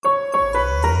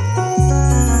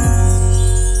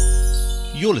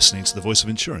You're listening to The Voice of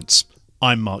Insurance.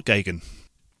 I'm Mark Gagan.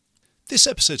 This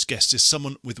episode's guest is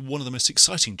someone with one of the most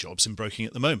exciting jobs in broking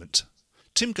at the moment.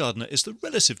 Tim Gardner is the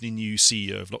relatively new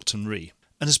CEO of Lockton Re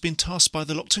and has been tasked by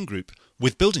the Lockton Group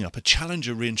with building up a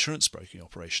challenger reinsurance broking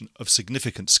operation of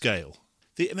significant scale.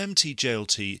 The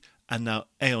MMC-JLT and now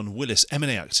Aon-Willis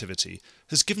M&A activity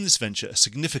has given this venture a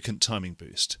significant timing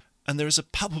boost, and there is a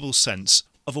palpable sense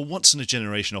of a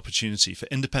once-in-a-generation opportunity for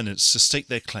independents to stake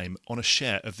their claim on a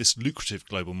share of this lucrative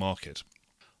global market.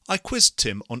 I quizzed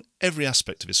Tim on every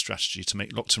aspect of his strategy to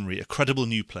make Lockton Re a credible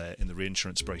new player in the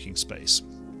reinsurance broking space.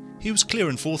 He was clear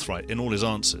and forthright in all his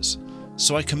answers,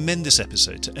 so I commend this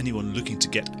episode to anyone looking to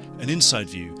get an inside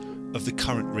view of the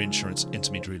current reinsurance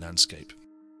intermediary landscape.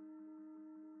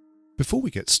 Before we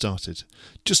get started,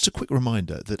 just a quick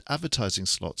reminder that advertising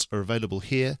slots are available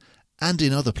here and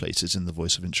in other places in the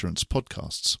Voice of Insurance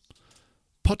podcasts.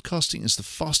 Podcasting is the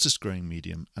fastest growing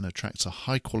medium and attracts a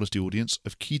high quality audience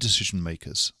of key decision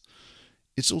makers.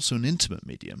 It's also an intimate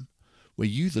medium where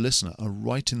you, the listener, are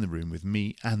right in the room with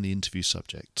me and the interview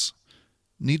subjects.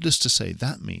 Needless to say,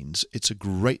 that means it's a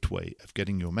great way of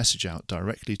getting your message out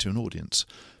directly to an audience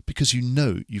because you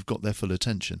know you've got their full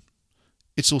attention.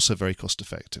 It's also very cost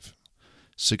effective.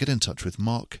 So get in touch with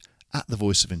Mark at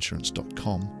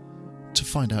thevoiceofinsurance.com to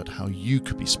find out how you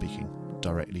could be speaking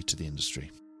directly to the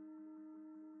industry.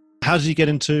 How did you get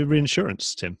into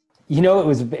reinsurance, Tim? You know,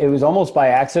 it was almost by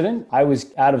accident. I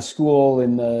was out of school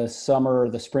in the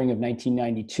spring of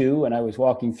 1992, and I was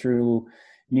walking through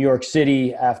New York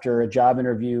City after a job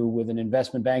interview with an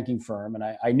investment banking firm. And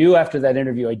I knew after that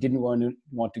interview, I didn't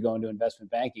want to go into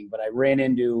investment banking, but I ran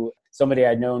into somebody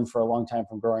I'd known for a long time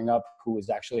from growing up who was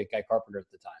actually at Guy Carpenter at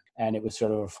the time. And it was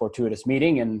sort of a fortuitous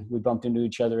meeting, and we bumped into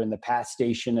each other in the PATH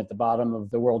station at the bottom of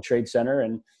the World Trade Center.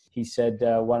 And he said,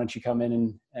 why don't you come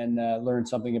in and learn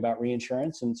something about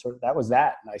reinsurance? And sort of that was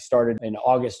that. And I started in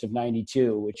August of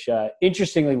 92, which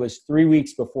interestingly was 3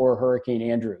 weeks before Hurricane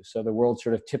Andrew. So the world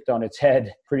sort of tipped on its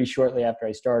head pretty shortly after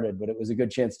I started, but it was a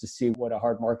good chance to see what a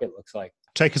hard market looks like.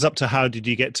 Take us up to how did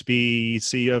you get to be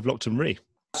CEO of Lockton Re?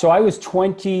 So I was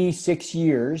 26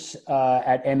 years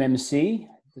at MMC.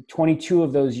 22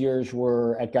 of those years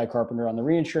were at Guy Carpenter on the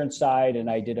reinsurance side, and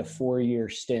I did a 4-year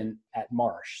stint at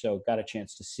Marsh. So got a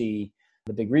chance to see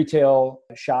the big retail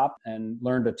shop and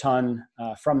learned a ton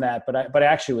from that. But I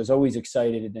actually was always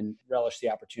excited and relished the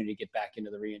opportunity to get back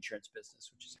into the reinsurance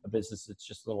business, which is a business that's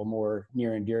just a little more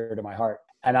near and dear to my heart.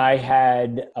 And I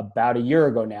had about a year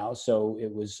ago now, so it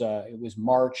was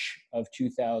March of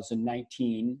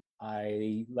 2019.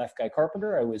 I left Guy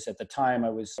Carpenter. At the time I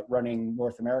was running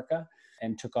North America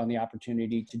and took on the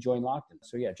opportunity to join Lockton.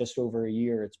 So yeah, just over a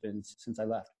year it's been since I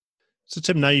left. So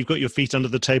Tim, now you've got your feet under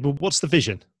the table. What's the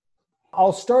vision?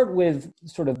 I'll start with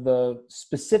sort of the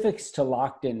specifics to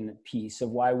Lockton piece of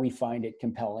why we find it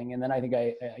compelling. And then I think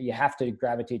you have to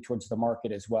gravitate towards the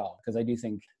market as well, because I do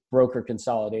think broker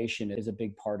consolidation is a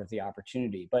big part of the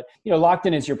opportunity. But,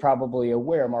 Lockton, as you're probably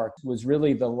aware, Mark, was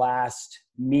really the last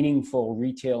meaningful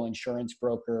retail insurance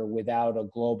broker without a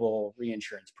global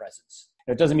reinsurance presence.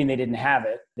 It doesn't mean they didn't have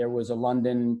it. There was a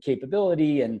London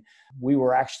capability, and we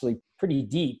were actually pretty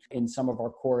deep in some of our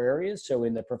core areas. So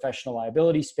in the professional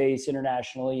liability space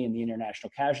internationally, in the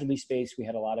international casualty space, we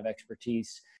had a lot of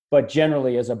expertise. But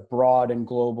generally, as a broad and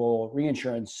global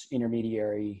reinsurance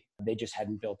intermediary, they just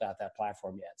hadn't built out that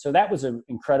platform yet. So that was an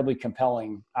incredibly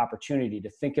compelling opportunity to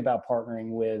think about partnering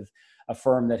with a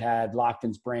firm that had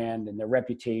Lockton's brand and their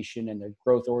reputation and their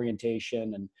growth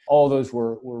orientation, and all those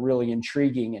were really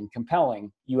intriguing and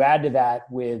compelling. You add to that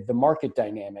with the market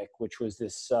dynamic, which was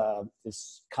this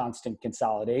constant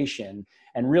consolidation,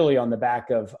 and really on the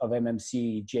back of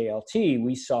MMC-JLT,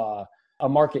 we saw a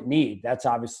market need. That's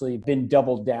obviously been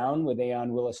doubled down with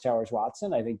Aon-Willis Towers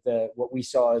Watson. I think what we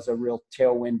saw as a real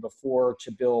tailwind before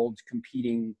to build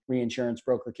competing reinsurance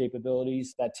broker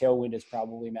capabilities, that tailwind is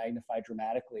probably magnified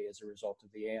dramatically as a result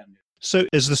of the Aon news. So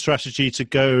is the strategy to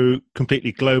go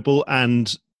completely global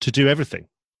and to do everything?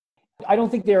 I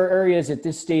don't think there are areas at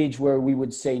this stage where we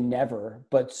would say never,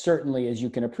 but certainly, as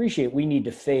you can appreciate, we need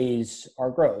to phase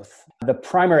our growth. The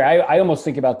primary, I almost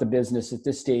think about the business at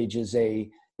this stage as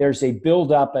there's a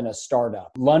build up and a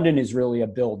startup. London is really a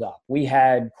build up. We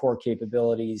had core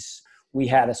capabilities. We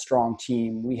had a strong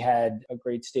team. We had a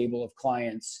great stable of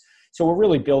clients. So we're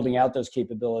really building out those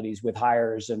capabilities with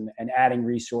hires and adding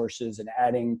resources and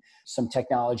adding some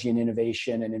technology and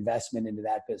innovation and investment into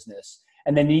that business.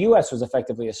 And then the U.S. was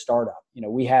effectively a startup.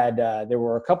 We had there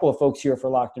were a couple of folks here for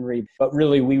Lockton Re, but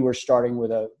really we were starting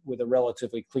with a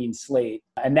relatively clean slate,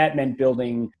 and that meant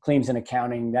building claims and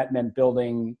accounting. That meant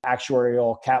building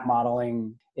actuarial cap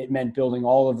modeling, It meant building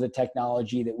all of the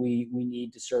technology that we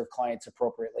need to serve clients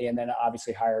appropriately, and then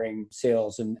obviously hiring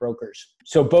sales and brokers.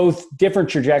 So both different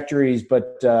trajectories,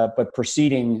 but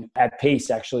proceeding at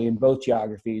pace actually in both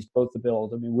geographies, both the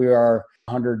build. I mean, we are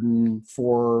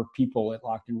 104 people at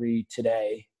Lockton Re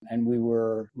today, and we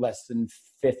were less than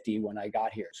 50 when I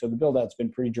got here. So the build out's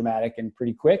been pretty dramatic and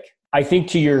pretty quick. I think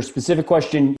to your specific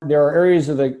question, there are areas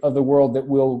of the world that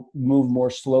we'll move more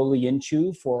slowly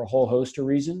into for a whole host of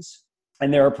reasons.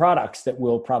 And there are products that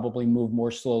we'll probably move more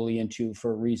slowly into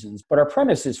for reasons. But our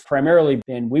premise has primarily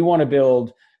been we want to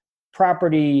build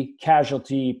property,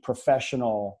 casualty,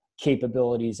 professional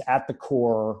capabilities at the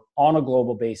core on a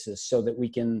global basis so that we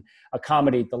can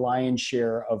accommodate the lion's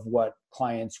share of what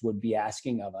clients would be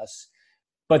asking of us.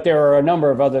 But there are a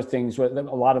number of other things. A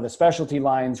lot of the specialty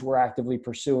lines we're actively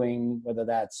pursuing, whether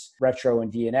that's retro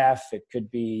and D&F, it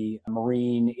could be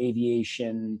marine,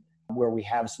 aviation, where we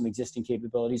have some existing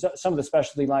capabilities. Some of the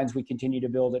specialty lines we continue to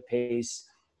build at pace.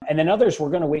 And then others, we're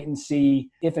going to wait and see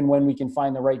if and when we can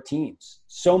find the right teams.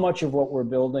 So much of what we're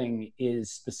building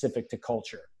is specific to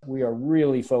culture. We are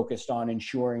really focused on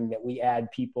ensuring that we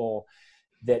add people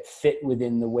that fit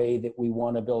within the way that we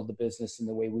want to build the business and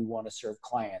the way we want to serve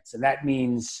clients. And that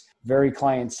means very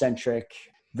client-centric,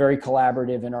 very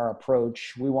collaborative in our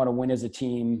approach. We want to win as a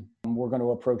team. We're going to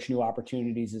approach new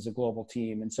opportunities as a global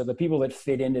team. And so the people that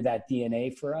fit into that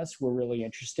DNA for us, we're really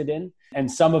interested in.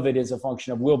 And some of it is a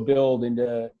function of we'll build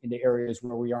into areas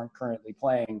where we aren't currently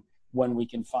playing when we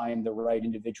can find the right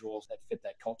individuals that fit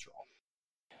that cultural.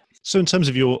 So in terms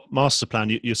of your master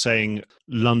plan, you're saying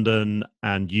London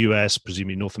and US,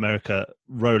 presumably North America,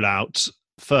 roll out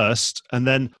first, and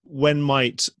then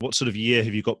what sort of year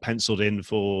have you got penciled in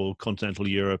for continental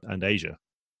Europe and Asia?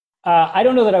 I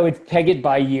don't know that I would peg it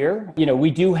by year. We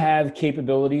do have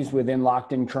capabilities within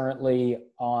Lockton currently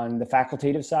on the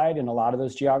facultative side in a lot of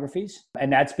those geographies.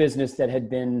 And that's business that had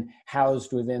been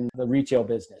housed within the retail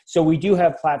business. So we do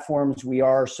have platforms. We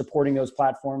are supporting those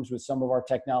platforms with some of our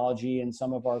technology and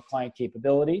some of our client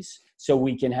capabilities. So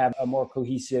we can have a more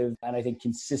cohesive and I think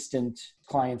consistent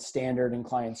client standard and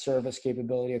client service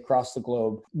capability across the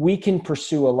globe. We can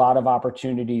pursue a lot of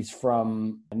opportunities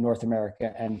from North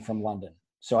America and from London.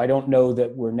 So I don't know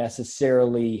that we're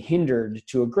necessarily hindered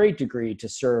to a great degree to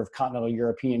serve continental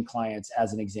European clients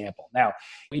as an example. Now,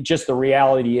 just the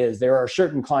reality is there are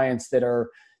certain clients that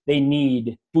they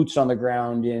need boots on the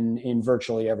ground in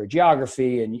virtually every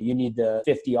geography, and you need the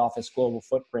 50 office global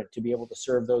footprint to be able to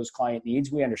serve those client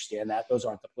needs. We understand that. Those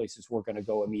aren't the places we're going to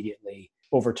go immediately.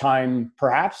 Over time,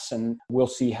 perhaps, and we'll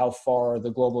see how far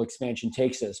the global expansion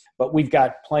takes us. But we've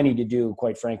got plenty to do,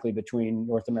 quite frankly, between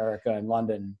North America and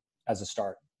London as a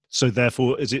start. So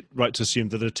therefore, is it right to assume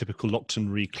that a typical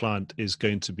Lockton Re client is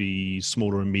going to be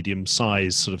smaller and medium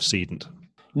size sort of cedent?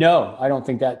 No, I don't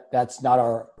think that's not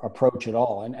our approach at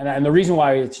all. And the reason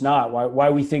why it's not, why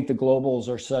we think the globals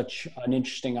are such an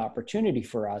interesting opportunity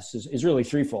for us is really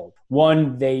threefold.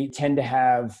 One, they tend to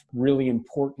have really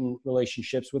important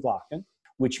relationships with Lockton,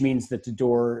 which means that the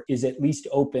door is at least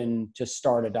open to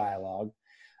start a dialogue.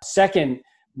 Second,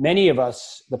 many of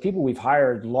us, the people we've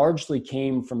hired, largely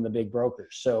came from the big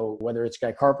brokers. So whether it's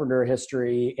Guy Carpenter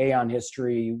history, Aon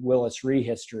history, Willis Re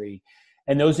history,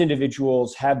 and those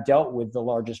individuals have dealt with the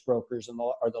largest brokers and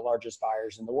are the largest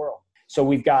buyers in the world. So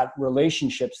we've got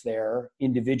relationships there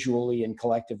individually and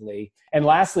collectively. And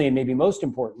lastly, and maybe most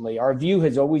importantly, our view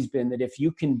has always been that if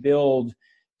you can build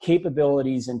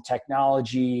capabilities and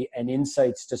technology and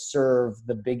insights to serve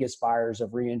the biggest buyers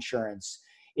of reinsurance,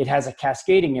 it has a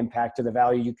cascading impact to the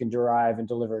value you can derive and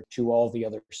deliver to all the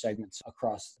other segments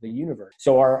across the universe.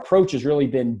 So our approach has really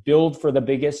been build for the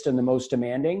biggest and the most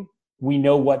demanding. We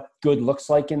know what good looks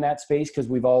like in that space because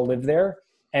we've all lived there.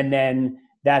 And then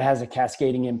that has a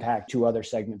cascading impact to other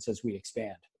segments as we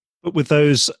expand. But with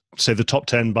those, say the top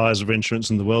 10 buyers of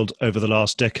reinsurance in the world over the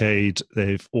last decade,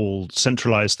 they've all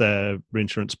centralized their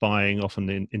reinsurance buying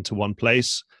often into one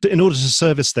place. In order to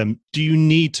service them, do you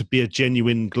need to be a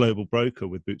genuine global broker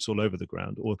with boots all over the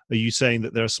ground? Or are you saying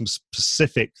that there are some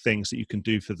specific things that you can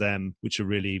do for them which are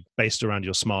really based around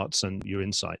your smarts and your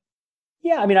insight?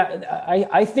 Yeah, I mean,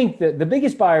 I think that the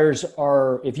biggest buyers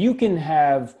are, if you can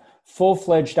have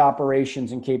full-fledged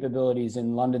operations and capabilities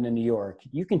in London and New York,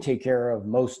 you can take care of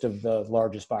most of the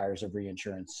largest buyers of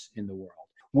reinsurance in the world.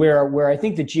 Where I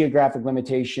think the geographic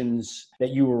limitations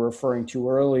that you were referring to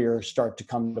earlier start to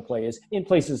come into play is in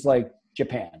places like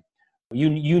Japan. You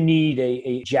need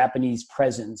a Japanese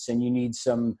presence, and you need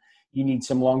some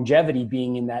longevity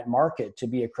being in that market to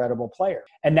be a credible player.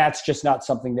 And that's just not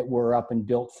something that we're up and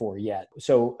built for yet.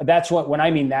 So that's when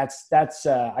I mean, I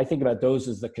think about those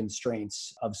as the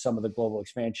constraints of some of the global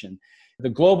expansion. The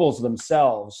globals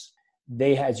themselves,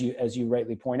 they, as you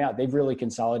rightly point out, they've really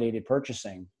consolidated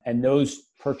purchasing. And those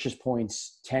purchase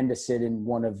points tend to sit in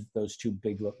one of those two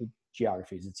big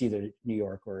geographies. It's either New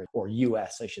York or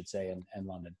US, I should say, and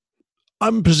London.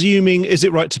 I'm presuming, is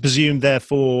it right to presume,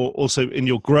 therefore, also in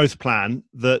your growth plan,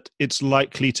 that it's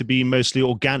likely to be mostly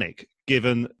organic,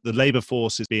 given the labour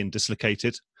force is being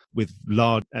dislocated with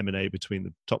large M&A between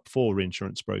the top 4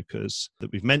 reinsurance brokers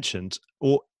that we've mentioned?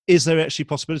 Or is there actually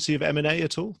possibility of M&A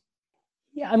at all?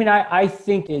 Yeah, I mean, I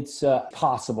think it's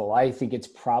possible. I think it's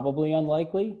probably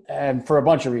unlikely, and for a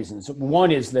bunch of reasons.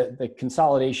 One is that the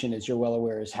consolidation, as you're well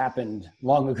aware, has happened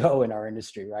long ago in our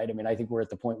industry, right? I mean, I think we're at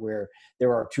the point where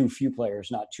there are too few players,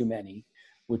 not too many,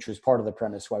 which was part of the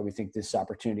premise why we think this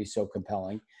opportunity is so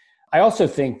compelling. I also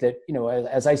think that,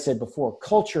 as I said before,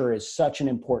 culture is such an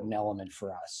important element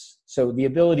for us. So the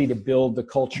ability to build the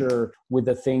culture with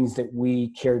the things that we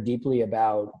care deeply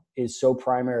about is so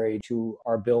primary to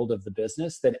our build of the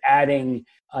business that adding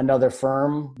another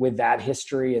firm with that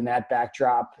history and that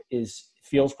backdrop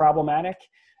feels problematic.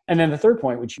 And then the third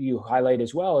point, which you highlight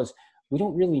as well, is we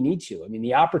don't really need to. I mean,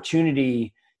 the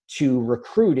opportunity to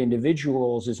recruit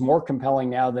individuals is more compelling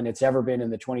now than it's ever been in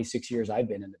the 26 years I've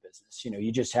been in the business.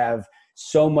 You just have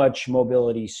so much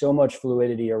mobility, so much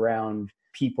fluidity around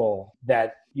people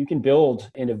that you can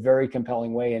build in a very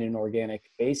compelling way in an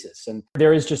organic basis. And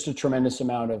there is just a tremendous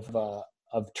amount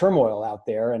of turmoil out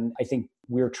there. And I think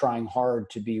we're trying hard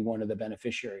to be one of the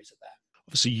beneficiaries of that.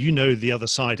 Obviously, the other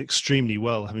side extremely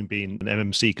well, having been an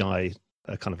MMC guy,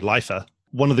 a kind of lifer.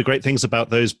 One of the great things about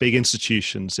those big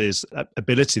institutions is that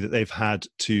ability that they've had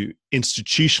to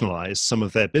institutionalize some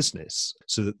of their business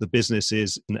so that the business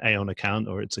is an Aon account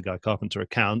or it's a Guy Carpenter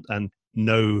account, and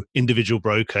no individual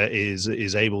broker is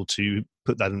able to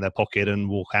put that in their pocket and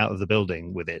walk out of the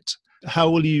building with it. How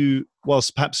will you,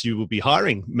 whilst perhaps you will be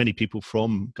hiring many people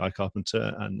from Guy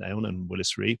Carpenter and Aon and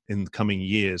Willis Re in the coming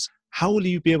years, how will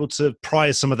you be able to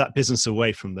pry some of that business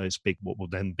away from those big, what will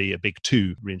then be a big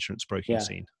 2 reinsurance broking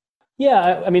scene?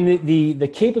 Yeah, I mean, the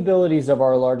capabilities of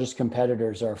our largest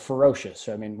competitors are ferocious.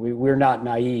 I mean, we're not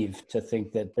naive to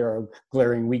think that there are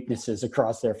glaring weaknesses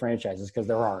across their franchises, because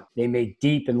there aren't. They made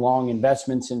deep and long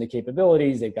investments into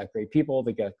capabilities. They've got great people.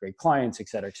 They've got great clients, et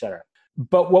cetera, et cetera.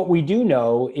 But what we do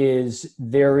know is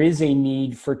there is a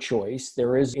need for choice.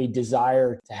 There is a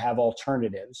desire to have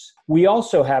alternatives. We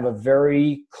also have a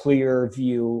very clear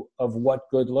view of what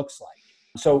good looks like.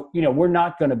 So, we're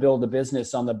not going to build a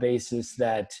business on the basis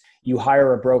that you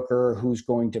hire a broker who's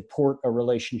going to port a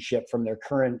relationship from their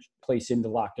current place into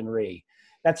Lockton Re.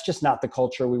 That's just not the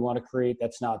culture we want to create.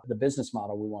 That's not the business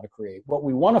model we want to create. What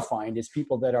we want to find is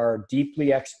people that are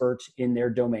deeply expert in their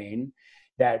domain,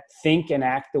 that think and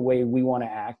act the way we want to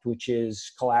act, which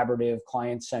is collaborative,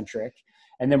 client-centric.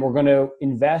 And then we're going to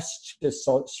invest to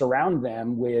surround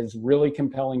them with really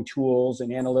compelling tools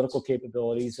and analytical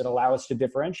capabilities that allow us to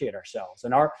differentiate ourselves.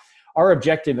 And our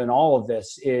objective in all of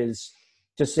this is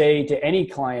to say to any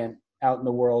client out in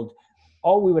the world,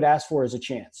 all we would ask for is a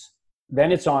chance.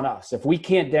 Then it's on us. If we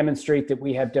can't demonstrate that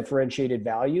we have differentiated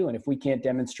value, and if we can't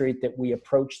demonstrate that we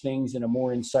approach things in a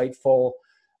more insightful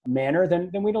manner,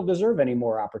 then we don't deserve any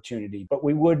more opportunity. But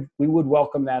we would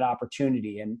welcome that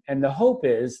opportunity. And the hope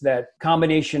is that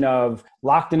combination of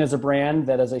Lockton as a brand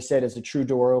that, as I said, is a true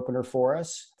door opener for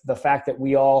us, the fact that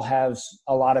we all have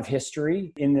a lot of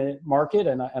history in the market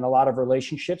and a lot of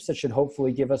relationships that should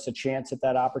hopefully give us a chance at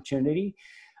that opportunity.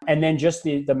 And then just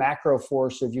the macro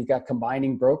force of you've got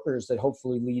combining brokers that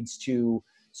hopefully leads to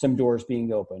some doors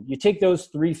being open. You take those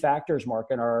 3 factors,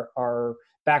 Mark, and are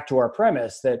back to our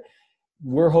premise that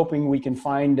we're hoping we can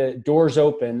find doors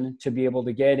open to be able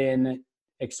to get in,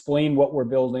 explain what we're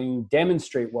building,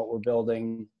 demonstrate what we're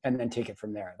building, and then take it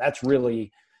from there. That's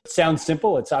really, sounds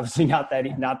simple. It's obviously not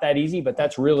that easy, but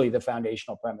that's really the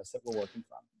foundational premise that we're working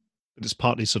from. But it's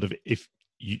partly sort of if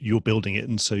you're building it,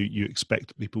 and so you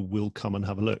expect people will come and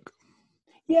have a look.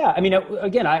 Yeah, I mean,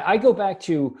 again, I go back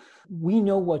to, we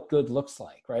know what good looks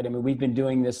like, right? I mean, we've been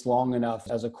doing this long enough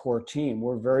as a core team.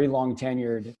 We're very long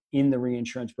tenured in the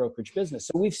reinsurance brokerage business.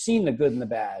 So we've seen the good and the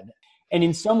bad. And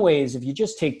in some ways, if you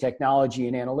just take technology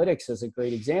and analytics as a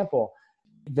great example,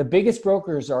 the biggest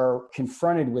brokers are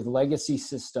confronted with legacy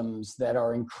systems that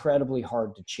are incredibly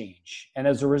hard to change. And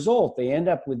as a result, they end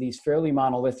up with these fairly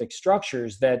monolithic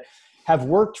structures that have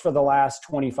worked for the last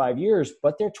 25 years,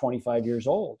 but they're 25 years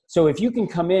old. So if you can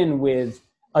come in with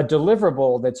a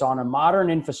deliverable that's on a modern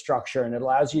infrastructure and it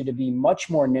allows you to be much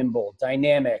more nimble,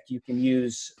 dynamic, you can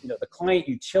use, the client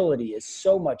utility is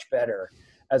so much better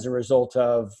as a result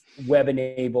of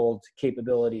web-enabled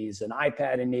capabilities and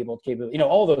iPad-enabled capabilities,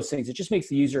 all those things. It just makes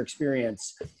the user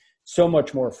experience so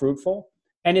much more fruitful.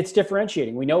 And it's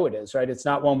differentiating. We know it is, right? It's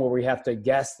not one where we have to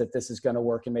guess that this is going to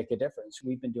work and make a difference.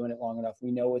 We've been doing it long enough.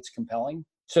 We know it's compelling.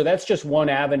 So that's just one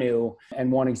avenue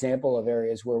and one example of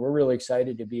areas where we're really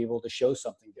excited to be able to show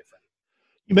something different.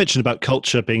 You mentioned about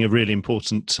culture being a really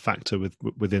important factor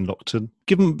within Lockton.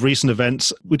 Given recent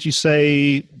events, would you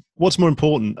say what's more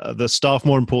important? Are the staff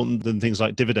more important than things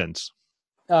like dividends?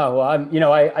 Oh,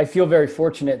 well, I feel very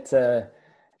fortunate to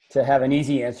have an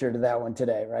easy answer to that one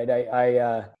today, right?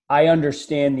 I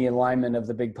understand the alignment of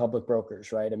the big public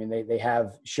brokers, right? I mean, they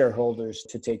have shareholders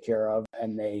to take care of,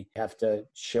 and they have to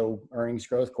show earnings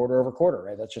growth quarter over quarter,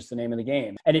 right? That's just the name of the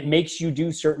game. And it makes you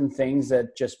do certain things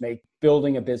that just make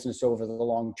building a business over the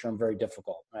long term very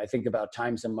difficult. I think about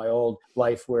times in my old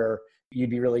life where you'd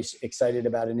be really excited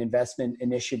about an investment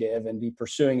initiative and be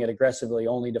pursuing it aggressively,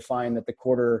 only to find that the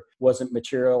quarter wasn't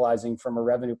materializing from a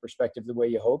revenue perspective the way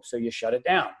you hope. So you shut it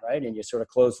down, right? And you sort of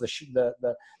close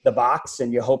the box,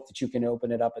 and you hope that you can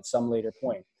open it up at some later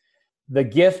point. The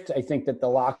gift I think that the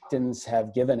Locktons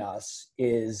have given us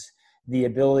is the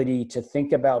ability to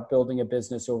think about building a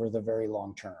business over the very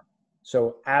long term.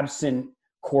 So absent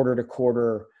quarter to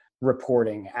quarter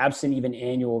reporting, absent even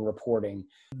annual reporting,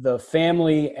 the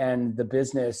family and the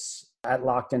business at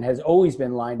Lockton has always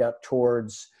been lined up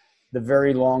towards the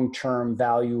very long-term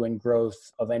value and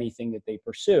growth of anything that they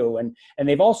pursue. And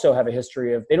they've also have a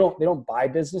history of, they don't buy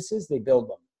businesses, they build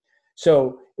them.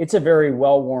 So it's a very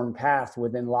well-worn path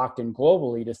within Lockton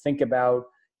globally to think about,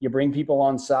 you bring people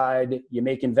on side, you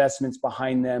make investments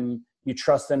behind them, you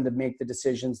trust them to make the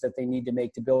decisions that they need to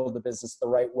make to build the business the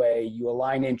right way. You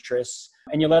align interests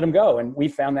and you let them go. And we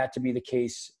found that to be the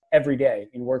case every day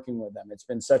in working with them. It's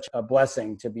been such a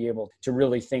blessing to be able to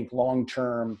really think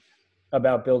long-term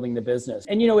about building the business.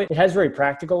 And, it has very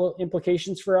practical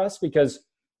implications for us, because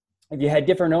if you had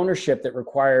different ownership that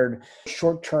required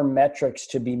short-term metrics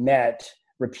to be met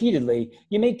repeatedly,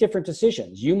 you make different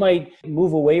decisions. You might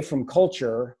move away from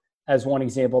culture, as one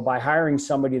example, by hiring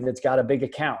somebody that's got a big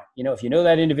account. If you know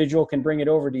that individual can bring it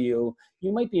over to you,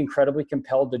 you might be incredibly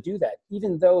compelled to do that,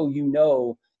 even though you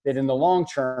know that in the long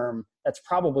term, that's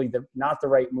probably not the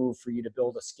right move for you to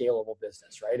build a scalable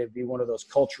business, right? It'd be one of those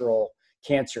cultural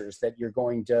cancers that you're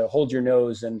going to hold your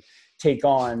nose and take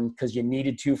on because you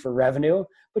needed to for revenue,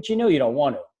 but you don't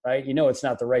want to, right? It's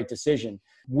not the right decision.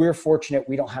 We're fortunate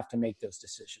we don't have to make those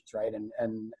decisions, right?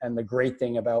 And the great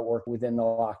thing about work within the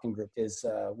Lockton Group is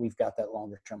we've got that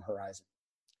longer term horizon.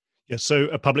 Yeah, so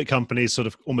a public company is sort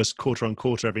of almost quarter on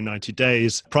quarter every 90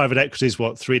 days. Private equity is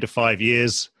 3 to 5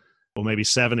 years, or maybe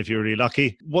 7 if you're really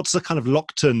lucky. What's the kind of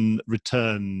Lockton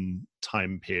return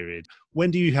time period? When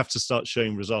do you have to start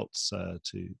showing results to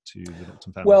the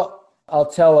Lockton family? Well, I'll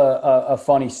tell a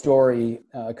funny story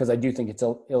because I do think it's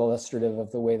illustrative of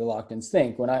the way the Locktons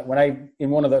think. When I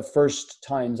in one of the first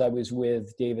times I was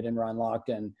with David and Ron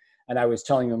Lockton, and I was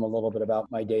telling them a little bit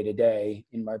about my day-to-day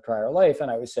in my prior life,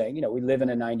 and I was saying, we live in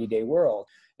a 90-day world,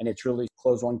 and it's really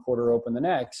close one quarter, open the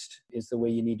next is the way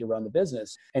you need to run the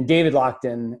business. And David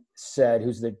Lockton said,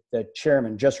 who's the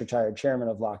chairman, just retired chairman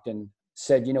of Lockton,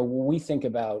 said, we think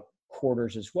about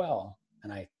quarters as well.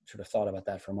 And I sort of thought about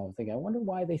that for a moment, thinking, I wonder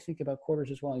why they think about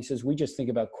quarters as well. And he says, we just think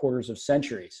about quarters of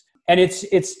centuries. And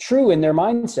it's true in their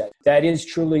mindset. That is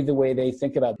truly the way they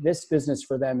think about this business.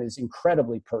 For them is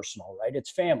incredibly personal, right? It's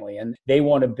family, and they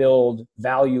want to build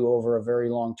value over a very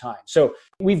long time. So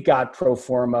we've got pro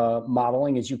forma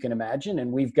modeling, as you can imagine,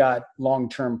 and we've got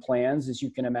long-term plans, as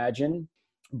you can imagine,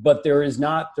 but there is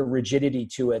not the rigidity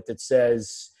to it that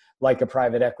says, like a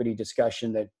private equity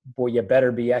discussion, that, boy, you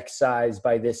better be X size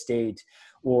by this date,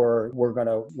 or we're going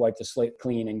to wipe the slate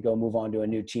clean and go move on to a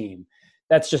new team.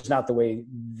 That's just not the way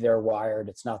they're wired.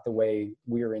 It's not the way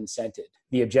we're incented.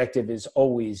 The objective is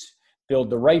always build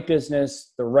the right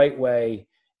business the right way,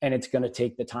 and it's going to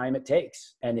take the time it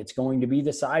takes, and it's going to be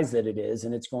the size that it is,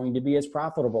 and it's going to be as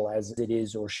profitable as it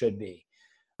is or should be.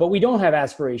 But we don't have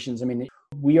aspirations. I mean,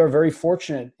 we are very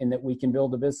fortunate in that we can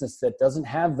build a business that doesn't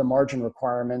have the margin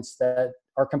requirements that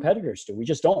our competitors do. We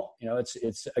just don't.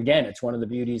 It's one of the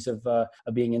beauties of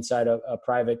being inside a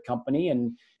private company,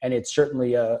 and it's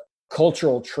certainly a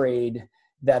cultural trade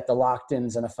that the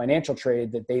Locktons, and a financial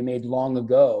trade that they made long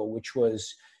ago, which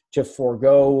was to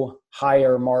forego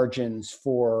higher margins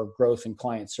for growth and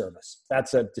client service.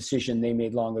 That's a decision they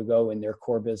made long ago in their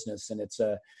core business, and it's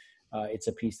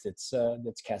a piece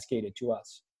that's cascaded to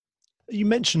us. You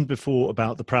mentioned before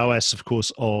about the prowess, of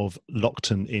course, of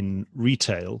Lockton in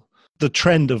retail. The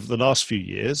trend of the last few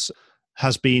years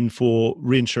has been for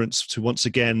reinsurance to once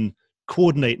again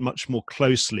coordinate much more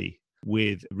closely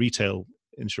with retail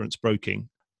insurance broking.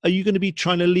 Are you going to be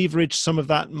trying to leverage some of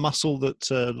that muscle that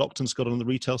Lockton's got on the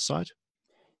retail side?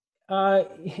 Uh,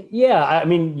 yeah, I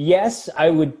mean, yes, I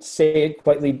would say it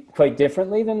quite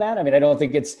differently than that. I mean, I don't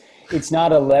think it's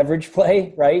not a leverage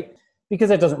play, right? Because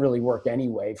that doesn't really work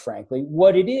anyway, frankly.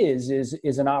 What it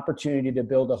is an opportunity to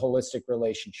build a holistic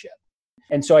relationship.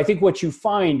 And so I think what you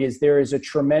find is there is a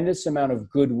tremendous amount of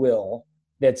goodwill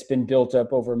that's been built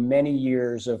up over many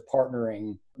years of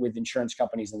partnering with insurance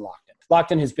companies in Lockton.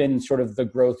 Lockton has been sort of the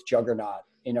growth juggernaut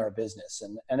in our business.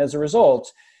 And as a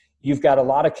result, you've got a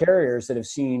lot of carriers that have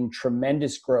seen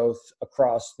tremendous growth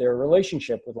across their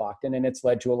relationship with Lockton, and it's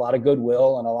led to a lot of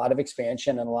goodwill and a lot of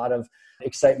expansion and a lot of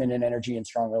excitement and energy and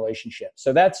strong relationships.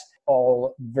 So that's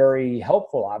all very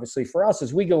helpful, obviously, for us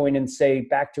as we go in and say,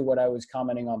 back to what I was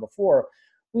commenting on before,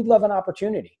 we'd love an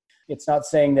opportunity. It's not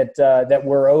saying that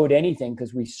we're owed anything,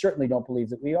 because we certainly don't believe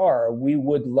that we are. We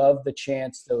would love the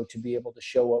chance, though, to be able to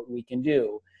show what we can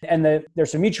do. And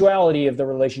there's a mutuality of the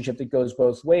relationship that goes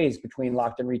both ways between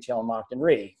Lockton Retail and Lockton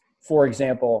Re. For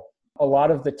example, a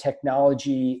lot of the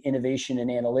technology, innovation, and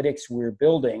analytics we're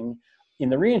building in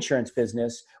the reinsurance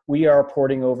business, we are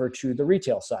porting over to the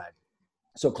retail side.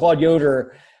 So Claude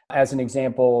Yoder, as an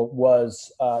example,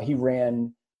 he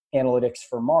ran analytics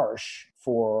for Marsh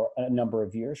for a number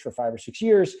of years, for 5 or 6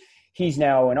 years. He's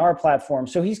now in our platform.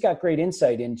 So he's got great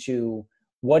insight into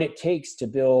what it takes to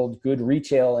build good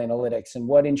retail analytics and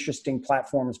what interesting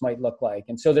platforms might look like.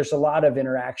 And so there's a lot of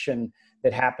interaction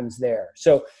that happens there.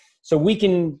 So we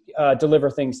can deliver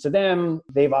things to them.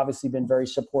 They've obviously been very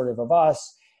supportive of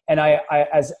us. And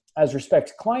as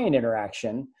respects client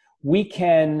interaction, we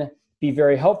can be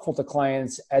very helpful to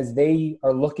clients as they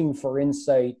are looking for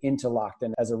insight into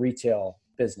Lockton as a retail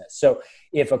business. So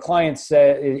if a client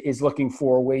is looking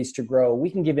for ways to grow, we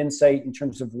can give insight in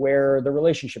terms of where the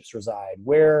relationships reside,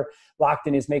 where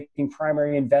Lockton is making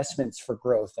primary investments for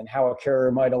growth and how a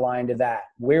carrier might align to that,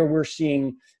 where we're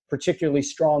seeing particularly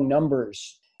strong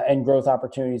numbers and growth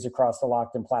opportunities across the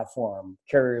Lockton platform.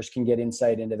 Carriers can get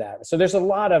insight into that. So there's a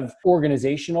lot of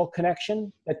organizational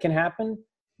connection that can happen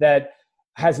that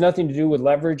has nothing to do with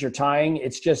leverage or tying.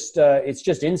 It's just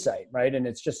insight, right? And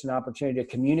it's just an opportunity to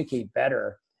communicate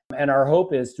better. And our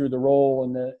hope is through the role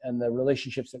and the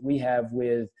relationships that we have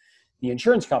with the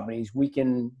insurance companies, we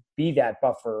can be that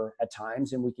buffer at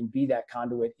times, and we can be that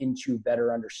conduit into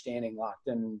better understanding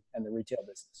Lockton and the retail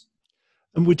business.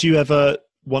 And would you ever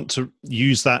want to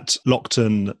use that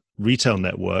Lockton retail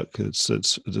network?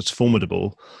 It's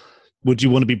formidable. Would you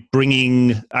want to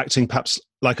be acting perhaps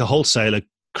like a wholesaler,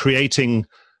 creating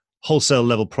wholesale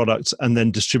level products and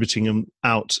then distributing them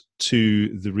out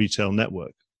to the retail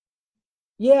network?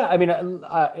 Yeah, I mean,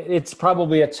 it's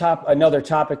probably another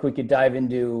topic we could dive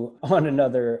into on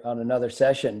another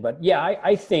session. But yeah,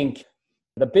 I think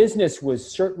the business was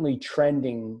certainly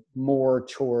trending more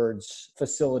towards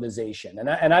facilitization,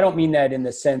 and I don't mean that in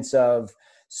the sense of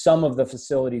some of the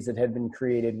facilities that had been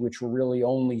created, which were really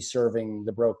only serving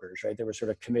the brokers, right? There were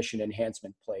sort of commission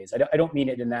enhancement plays. I don't mean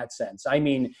it in that sense. I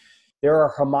mean, there are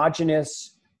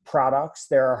homogenous products,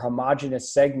 there are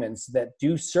homogenous segments that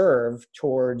do serve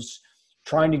towards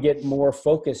trying to get more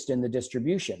focused in the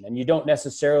distribution. And you don't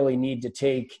necessarily need to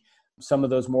take some of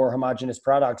those more homogenous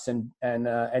products and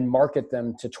market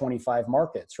them to 25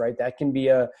 markets, right? That can be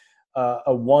a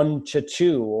 1 to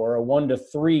 2 or a 1 to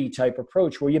 3 type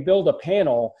approach where you build a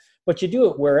panel, but you do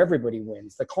it where everybody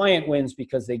wins. The client wins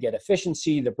because they get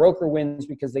efficiency, the broker wins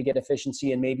because they get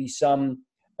efficiency and maybe some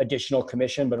additional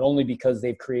commission, but only because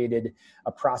they've created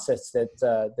a process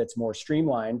that's more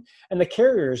streamlined. And the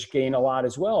carriers gain a lot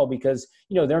as well because,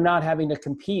 they're not having to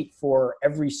compete for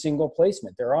every single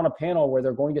placement. They're on a panel where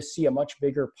they're going to see a much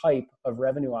bigger pipe of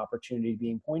revenue opportunity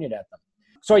being pointed at them.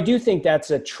 So I do think that's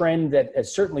a trend that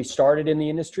has certainly started in the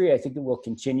industry. I think it will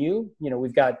continue.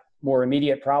 We've got more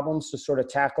immediate problems to sort of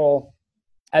tackle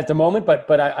at the moment,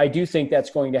 but I do think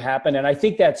that's going to happen. And I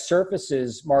think that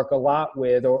surfaces, Mark, a lot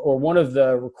with, or one of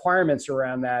the requirements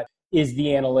around that is the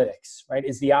analytics, right?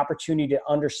 Is the opportunity to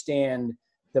understand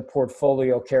the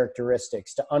portfolio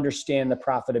characteristics, to understand the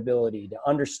profitability, to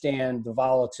understand the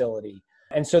volatility.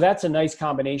 And so that's a nice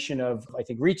combination of, I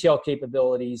think, retail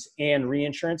capabilities and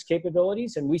reinsurance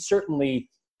capabilities. And we certainly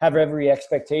have every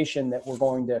expectation that we're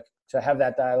going to have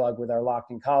that dialogue with our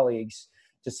Lockton colleagues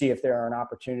to see if there are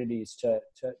opportunities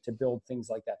to build things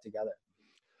like that together.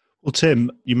 Well, Tim,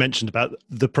 you mentioned about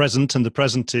the present, and the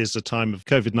present is a time of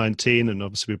COVID-19. And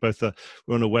obviously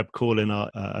we're on a web call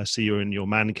I see you're in your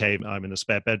man cave. I'm in a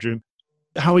spare bedroom.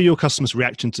 How are your customers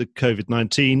reacting to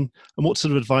COVID-19, and what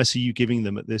sort of advice are you giving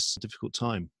them at this difficult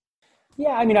time?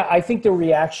 Yeah, I mean, I think the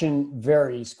reaction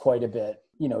varies quite a bit,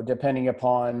 depending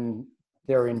upon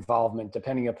their involvement,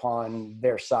 depending upon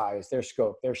their size, their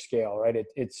scope, their scale, right?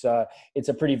 It's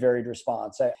a pretty varied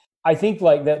response. I think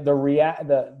like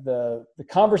the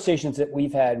conversations that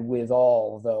we've had with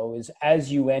all, though, is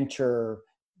as you enter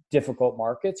difficult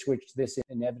markets, which this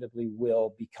inevitably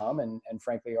will become, and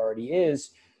frankly already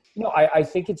is, I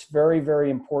think it's very,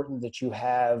 very important that you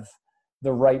have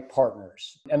the right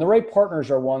partners. And the right partners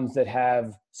are ones that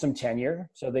have some tenure,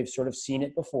 so they've sort of seen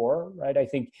it before, right? I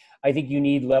think you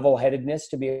need level-headedness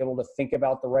to be able to think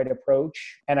about the right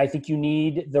approach. And I think you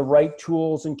need the right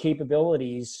tools and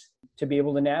capabilities to be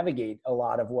able to navigate a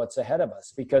lot of what's ahead of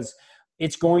us, because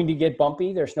it's going to get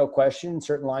bumpy. There's no question.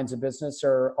 Certain lines of business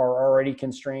are already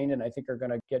constrained, and I think are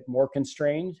going to get more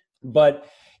constrained. But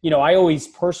I always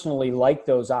personally like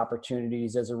those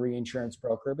opportunities as a reinsurance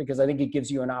broker, because I think it gives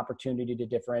you an opportunity to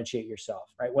differentiate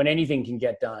yourself, right? When anything can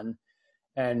get done,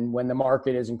 and when the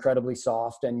market is incredibly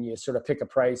soft, and you sort of pick a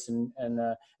price and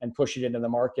push it into the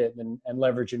market, and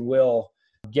leverage and will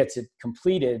gets it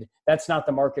completed. That's not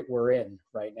the market we're in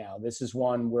right now. This is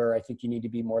one where I think you need to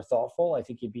be more thoughtful. I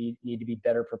think need to be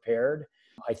better prepared.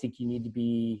 I think you need to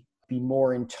be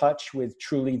more in touch with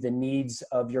truly the needs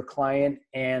of your client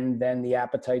and then the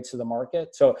appetites of the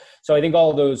market. So I think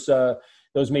all of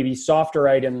those maybe softer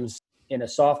items in a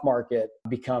soft market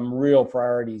become real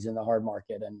priorities in the hard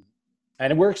market.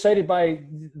 And we're excited by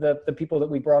the people that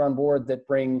we brought on board that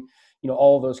bring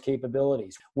all of those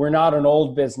capabilities. We're not an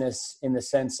old business in the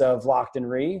sense of Lockton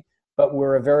Re, but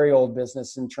we're a very old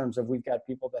business in terms of we've got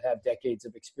people that have decades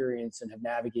of experience and have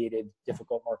navigated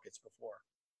difficult markets before.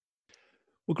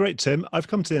 Well, great, Tim. I've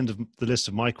come to the end of the list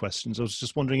of my questions. I was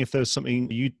just wondering if there's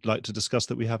something you'd like to discuss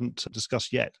that we haven't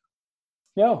discussed yet.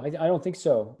 No, I don't think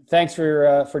so. Thanks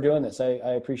for doing this.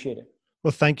 I appreciate it. Well,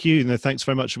 thank you. No, thanks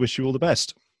very much. I wish you all the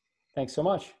best. Thanks so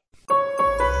much.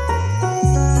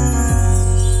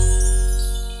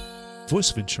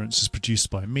 Voice of Insurance is produced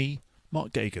by me,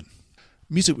 Mark Gagan.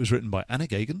 Music was written by Anna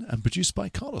Gagan and produced by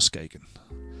Carlos Gagan.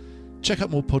 Check out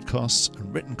more podcasts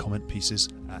and written comment pieces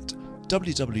at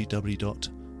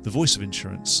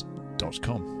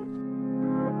www.thevoiceofinsurance.com.